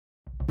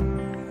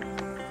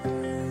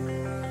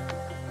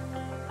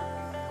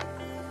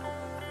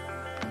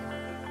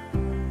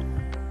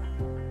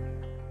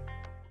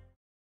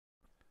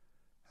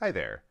Hi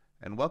there,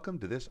 and welcome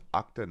to this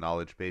Okta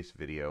knowledge base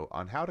video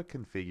on how to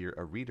configure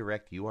a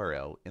redirect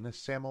URL in a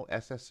SAML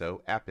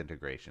SSO app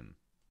integration.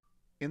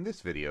 In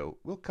this video,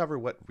 we'll cover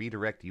what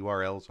redirect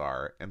URLs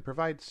are and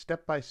provide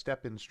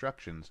step-by-step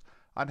instructions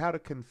on how to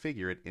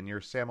configure it in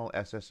your SAML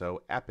SSO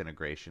app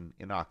integration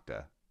in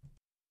Okta.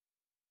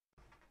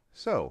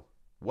 So,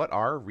 what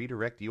are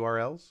redirect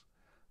URLs?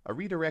 A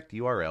redirect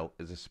URL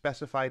is a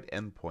specified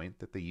endpoint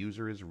that the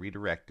user is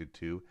redirected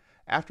to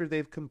after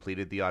they've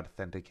completed the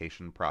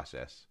authentication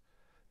process.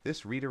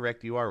 This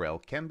redirect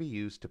URL can be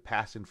used to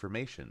pass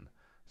information,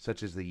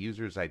 such as the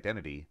user's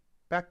identity,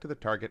 back to the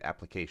target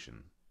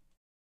application.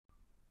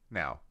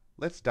 Now,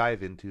 let's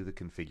dive into the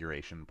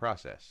configuration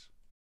process.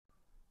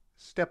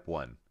 Step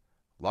 1.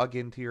 Log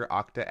into your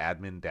Okta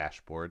admin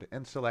dashboard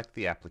and select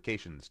the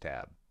Applications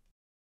tab.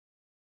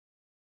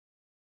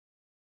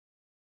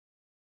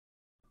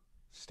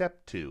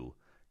 Step 2.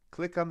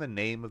 Click on the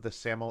name of the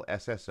SAML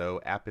SSO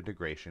app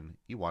integration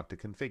you want to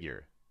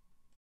configure.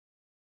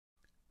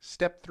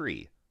 Step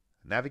 3.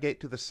 Navigate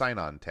to the Sign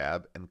On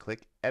tab and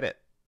click Edit.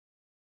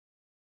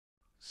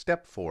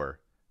 Step 4.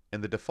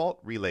 In the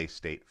Default Relay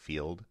State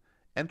field,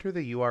 enter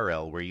the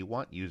URL where you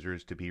want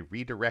users to be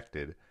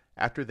redirected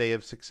after they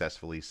have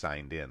successfully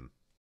signed in.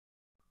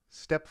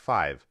 Step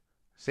 5.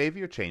 Save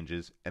your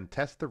changes and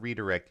test the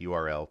redirect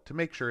URL to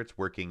make sure it's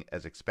working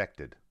as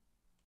expected.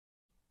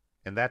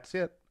 And that's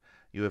it.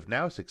 You have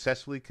now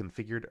successfully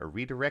configured a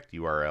redirect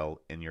URL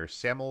in your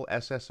SAML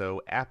SSO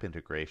app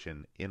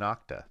integration in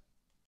Okta.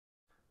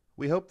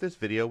 We hope this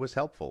video was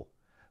helpful.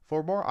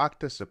 For more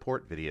Okta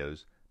support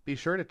videos, be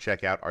sure to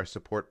check out our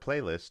support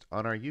playlist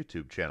on our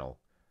YouTube channel.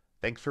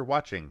 Thanks for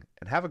watching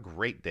and have a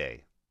great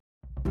day.